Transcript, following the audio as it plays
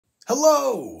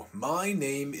Hello, my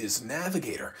name is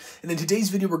Navigator, and in today's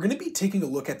video we're going to be taking a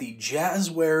look at the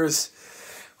Jazwares,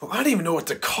 well, I don't even know what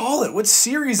to call it. What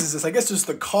series is this? I guess just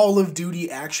the Call of Duty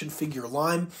action figure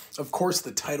line. Of course,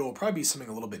 the title will probably be something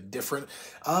a little bit different.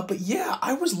 But yeah,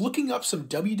 I was looking up some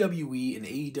WWE and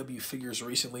AEW figures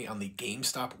recently on the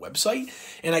GameStop website,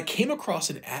 and I came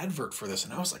across an advert for this,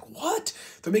 and I was like, what?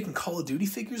 They're making Call of Duty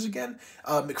figures again?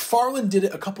 McFarlane did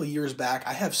it a couple of years back.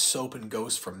 I have Soap and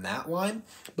Ghost from that line,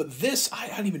 but this, I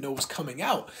didn't even know was coming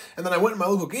out. And then I went to my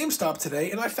local GameStop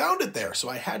today, and I found it there, so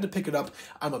I had to pick it up.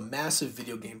 I'm a massive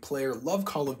video game player, love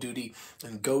Call of Duty,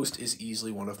 and Ghost is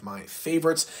easily one of my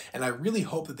favorites, and I really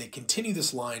hope that they continue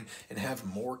this line and have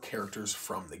more characters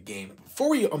from the game. Before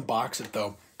we unbox it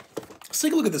though, let's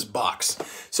take a look at this box.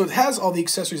 So it has all the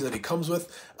accessories that it comes with.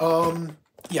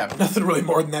 Yeah, nothing really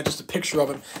more than that, just a picture of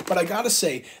him. But I gotta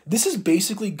say, this is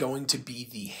basically going to be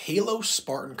the Halo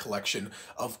Spartan collection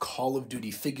of Call of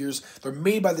Duty figures. They're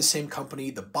made by the same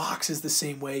company. The box is the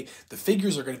same way. The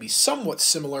figures are going to be somewhat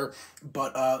similar.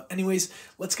 But anyways,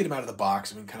 let's get them out of the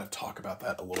box and we can kind of talk about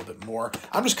that a little bit more.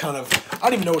 I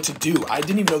don't even know what to do. I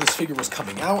didn't even know this figure was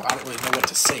coming out. I don't really know what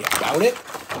to say about it.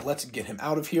 But let's get him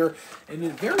out of here. And a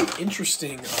very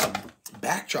interesting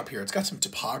backdrop here. It's got some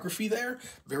topography there.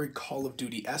 Very Call of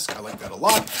Duty-esque. I like that a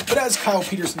lot. But as Kyle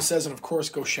Peterson says, and of course,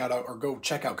 go check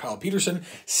out Kyle Peterson.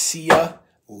 See ya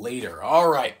later. All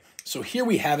right. So here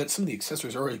we have it. Some of the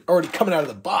accessories are already coming out of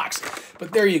the box.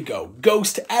 But there you go.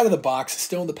 Ghost out of the box,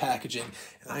 still in the packaging.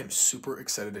 And I am super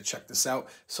excited to check this out.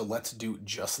 So let's do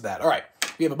just that. All right.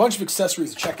 We have a bunch of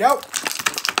accessories to check out.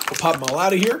 We'll pop them all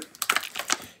out of here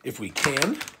if we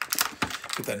can.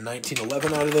 Get that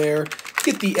 1911 out of there.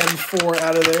 Get the M4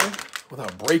 out of there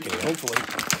without breaking it, hopefully.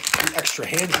 The extra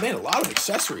hands. Man, a lot of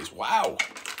accessories. Wow.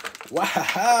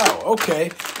 Wow. Okay.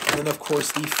 And then, of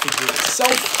course, the figure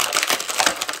itself.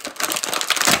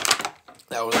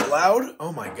 That was loud.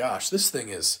 Oh my gosh. This thing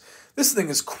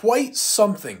is quite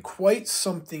something. Quite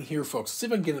something here, folks. Let's see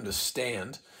if I can get him to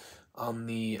stand on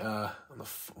the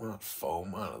not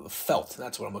foam, the felt.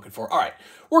 That's what I'm looking for. All right,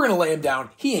 we're gonna lay him down.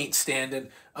 He ain't standing.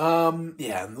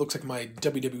 Yeah, and it looks like my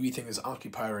WWE thing is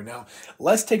occupied right now.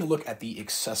 Let's take a look at the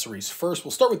accessories first.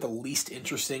 We'll start with the least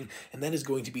interesting, and that is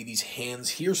going to be these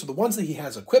hands here. So the ones that he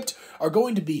has equipped are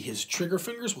going to be his trigger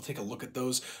fingers. We'll take a look at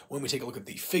those when we take a look at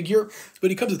the figure. But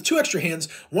he comes with two extra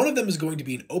hands. One of them is going to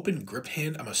be an open grip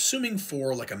hand. I'm assuming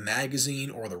for like a magazine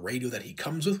or the radio that he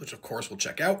comes with, which of course we'll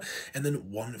check out. And then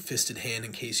one fisted hand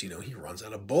in case, he runs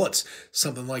out of bullets,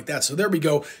 something like that. So there we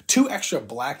go. Two extra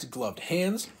black gloved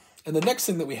hands. And the next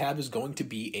thing that we have is going to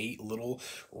be a little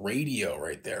radio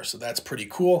right there. So that's pretty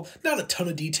cool. Not a ton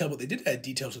of detail, but they did add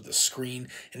details with the screen.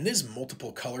 And it is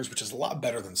multiple colors, which is a lot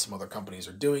better than some other companies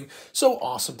are doing. So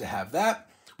awesome to have that.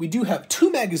 We do have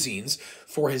two magazines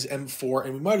for his M4,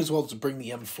 and we might as well just bring the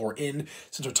M4 in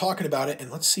since we're talking about it, and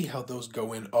let's see how those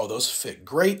go in. Oh, those fit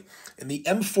great. And the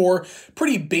M4,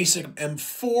 pretty basic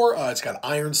M4. It's got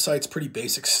iron sights, pretty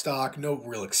basic stock, no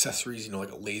real accessories,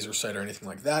 like a laser sight or anything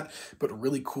like that, but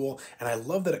really cool. And I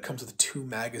love that it comes with two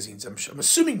magazines. I'm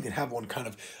assuming you can have one kind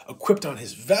of equipped on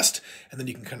his vest, and then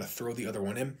you can kind of throw the other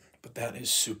one in. But that is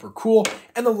super cool.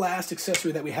 And the last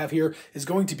accessory that we have here is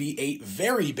going to be a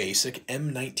very basic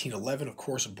M1911, of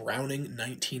course, Browning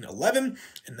 1911,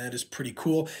 and that is pretty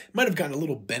cool. It might have gotten a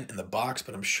little bent in the box,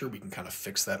 but I'm sure we can kind of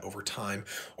fix that over time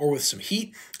or with some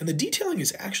heat. And the detailing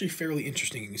is actually fairly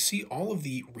interesting. You can see all of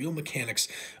the real mechanics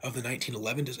of the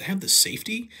 1911. Does it have the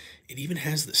safety? It even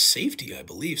has the safety, I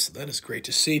believe, so that is great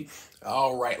to see.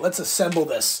 All right, let's assemble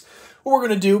this. What we're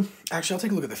going to do, actually, I'll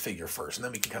take a look at the figure first, and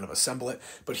then we can kind of assemble it.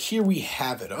 But here we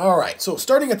have it. All right, so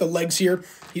starting at the legs here,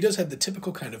 he does have the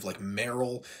typical kind of like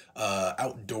Merrill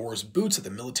outdoors boots that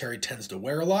the military tends to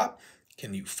wear a lot.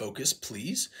 Can you focus,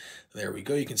 please? There we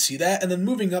go. You can see that. And then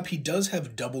moving up, he does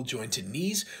have double jointed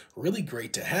knees. Really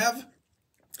great to have.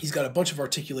 He's got a bunch of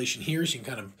articulation here, so you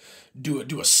can kind of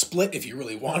do a split if you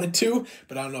really wanted to,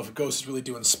 but I don't know if Ghost is really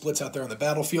doing splits out there on the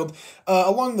battlefield.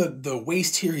 Along the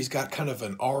waist here, he's got kind of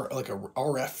an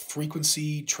RF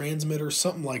frequency transmitter,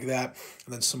 something like that,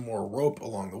 and then some more rope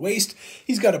along the waist.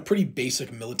 He's got a pretty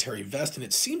basic military vest, and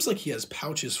it seems like he has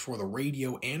pouches for the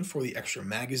radio and for the extra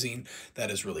magazine. That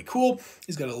is really cool.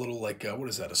 He's got a little, like, what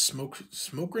is that, a smoke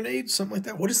grenade? Something like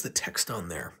that? What is the text on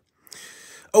there?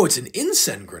 Oh, it's an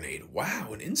incense grenade.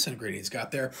 Wow, an incense grenade he's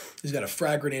got there. He's got a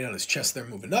frag grenade on his chest there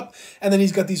moving up. And then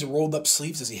he's got these rolled up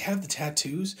sleeves. Does he have the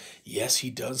tattoos? Yes, he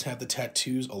does have the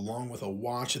tattoos along with a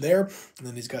watch there. And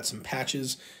then he's got some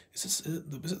patches is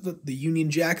it the Union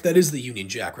Jack? That is the Union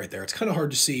Jack right there. It's kind of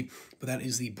hard to see, but that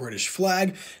is the British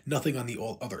flag. Nothing on the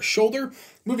other shoulder.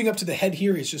 Moving up to the head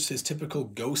here is just his typical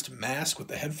ghost mask with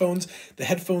the headphones. The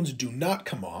headphones do not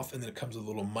come off, and then it comes with a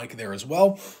little mic there as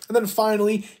well. And then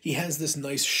finally, he has this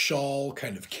nice shawl,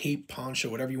 kind of cape, poncho,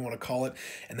 whatever you want to call it,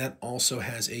 and that also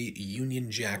has a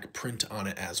Union Jack print on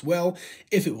it as well.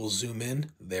 If it will zoom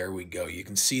in, there we go. You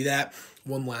can see that.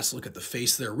 One last look at the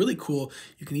face there. Really cool.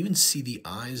 You can even see the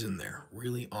eyes in there.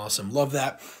 Really awesome. Love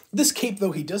that. This cape,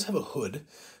 though, he does have a hood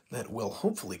that will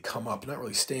hopefully come up, not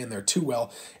really stay in there too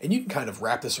well. And you can kind of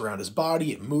wrap this around his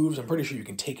body. It moves. I'm pretty sure you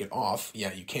can take it off.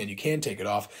 Yeah, you can. You can take it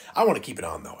off. I want to keep it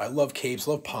on, though. I love capes,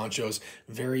 love ponchos.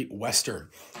 Very Western.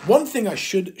 One thing I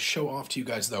should show off to you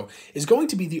guys, though, is going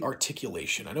to be the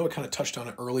articulation. I know I kind of touched on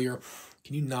it earlier.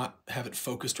 Can you not have it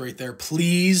focused right there,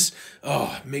 please?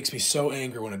 Oh, it makes me so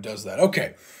angry when it does that.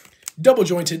 Okay. Double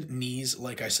jointed knees,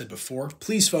 like I said before.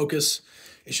 Please focus.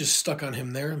 It's just stuck on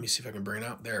him there. Let me see if I can bring it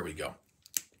out. There we go.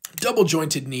 Double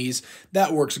jointed knees,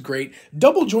 that works great.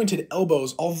 Double jointed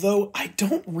elbows, although I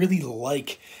don't really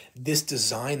like this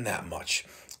design that much.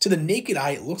 To the naked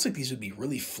eye, it looks like these would be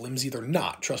really flimsy. They're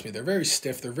not. Trust me, they're very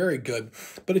stiff. They're very good.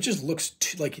 But it just looks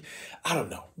like, I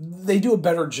don't know. They do a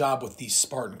better job with the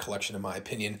Spartan collection, in my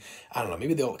opinion. I don't know.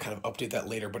 Maybe they'll kind of update that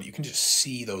later, but you can just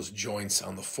see those joints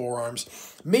on the forearms.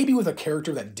 Maybe with a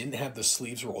character that didn't have the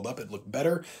sleeves rolled up, it'd look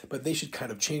better, but they should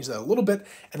kind of change that a little bit.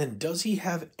 And then does he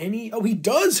have any? Oh, he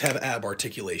does have ab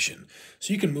articulation.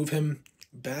 So you can move him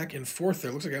back and forth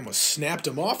there. Looks like I almost snapped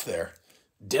him off there.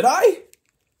 Did I?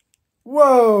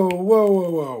 Whoa, whoa, whoa,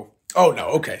 whoa. Oh, no,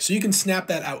 okay. So you can snap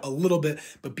that out a little bit,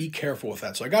 but be careful with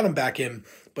that. So I got him back in,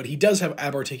 but he does have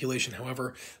ab articulation.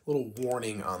 However, a little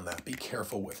warning on that. Be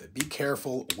careful with it. Be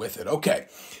careful with it. Okay,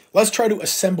 let's try to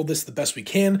assemble this the best we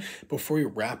can before we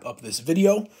wrap up this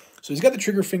video. So he's got the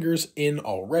trigger fingers in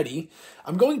already.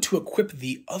 I'm going to equip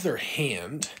the other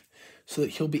hand so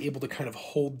that he'll be able to kind of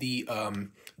hold the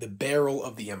barrel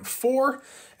of the M4,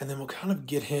 and then we'll kind of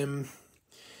get him...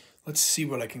 Let's see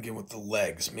what I can get with the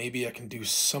legs. Maybe I can do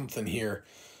something here.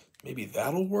 Maybe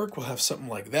that'll work. We'll have something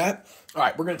like that. All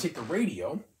right, we're going to take the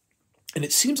radio. And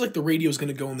it seems like the radio is going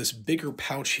to go in this bigger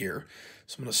pouch here.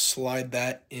 So I'm going to slide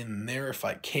that in there if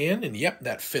I can. And yep,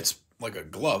 that fits like a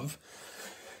glove.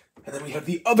 And then we have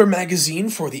the other magazine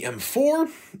for the M4,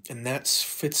 and that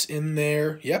fits in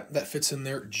there. Yep, that fits in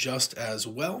there just as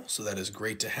well, so that is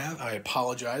great to have. I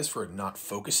apologize for it not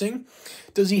focusing.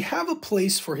 Does he have a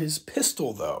place for his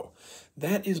pistol, though?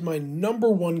 That is my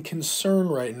 #1 concern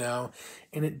right now,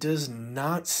 and it does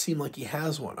not seem like he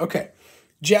has one. Okay,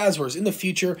 Jazwares, in the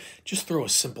future, just throw a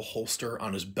simple holster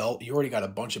on his belt. You already got a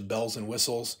bunch of bells and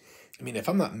whistles. I mean, if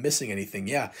I'm not missing anything,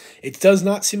 yeah. It does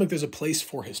not seem like there's a place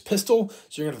for his pistol,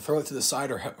 so you're going to throw it to the side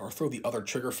or throw the other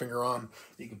trigger finger on.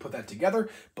 You can put that together,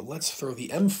 but let's throw the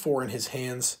M4 in his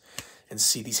hands and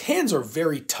see. These hands are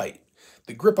very tight.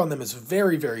 The grip on them is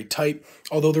very, very tight,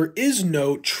 although there is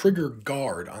no trigger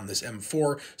guard on this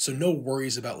M4, so no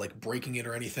worries about like breaking it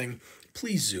or anything.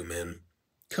 Please zoom in.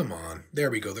 Come on. There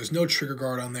we go. There's no trigger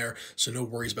guard on there, so no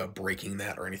worries about breaking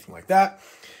that or anything like that.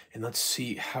 And let's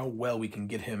see how well we can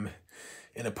get him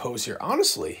in a pose here.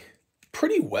 Honestly,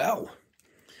 pretty well.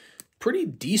 Pretty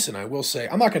decent, I will say.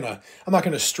 I'm not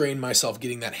gonna strain myself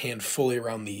getting that hand fully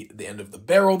around the end of the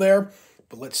barrel there,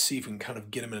 but let's see if we can kind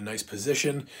of get him in a nice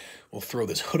position. We'll throw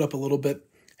this hood up a little bit,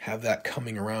 have that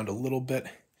coming around a little bit.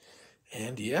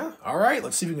 And yeah, all right,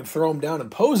 let's see if we can throw him down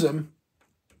and pose him.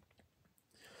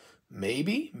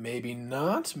 Maybe, maybe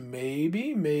not,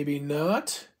 maybe, maybe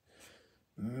not.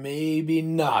 Maybe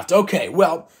not. Okay,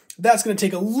 well, that's going to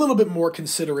take a little bit more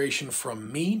consideration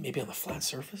from me. Maybe on the flat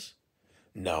surface?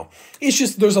 No. It's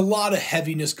just there's a lot of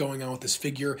heaviness going on with this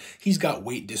figure. He's got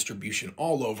weight distribution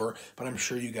all over, but I'm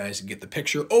sure you guys get the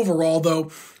picture. Overall,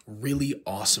 though, really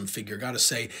awesome figure, gotta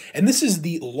say. And this is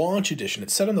the launch edition.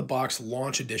 It's set on the box,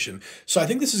 launch edition. So I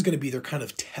think this is going to be their kind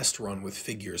of test run with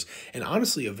figures. And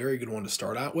honestly, a very good one to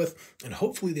start out with. And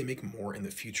hopefully they make more in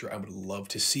the future. I would love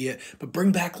to see it. But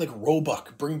bring back like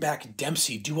Roebuck, bring back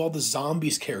Dempsey, do all the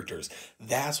zombies characters.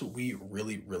 That's what we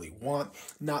really, really want.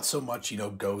 Not so much, you know,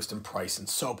 Ghost and Price and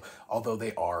Soap, although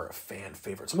they are fan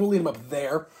favorites. I'm going to lead them up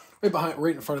there,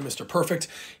 right in front of Mr. Perfect,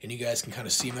 and you guys can kind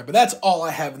of see him there. But that's all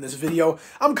I have in this video.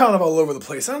 I'm kind of all over the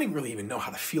place. I don't really even know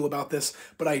how to feel about this,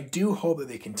 but I do hope that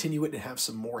they continue it and have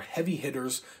some more heavy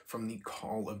hitters from the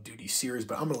Call of Duty series.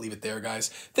 But I'm going to leave it there, guys.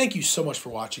 Thank you so much for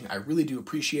watching. I really do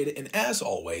appreciate it. And as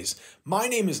always, my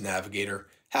name is Navigator.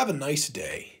 Have a nice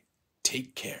day.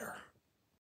 Take care.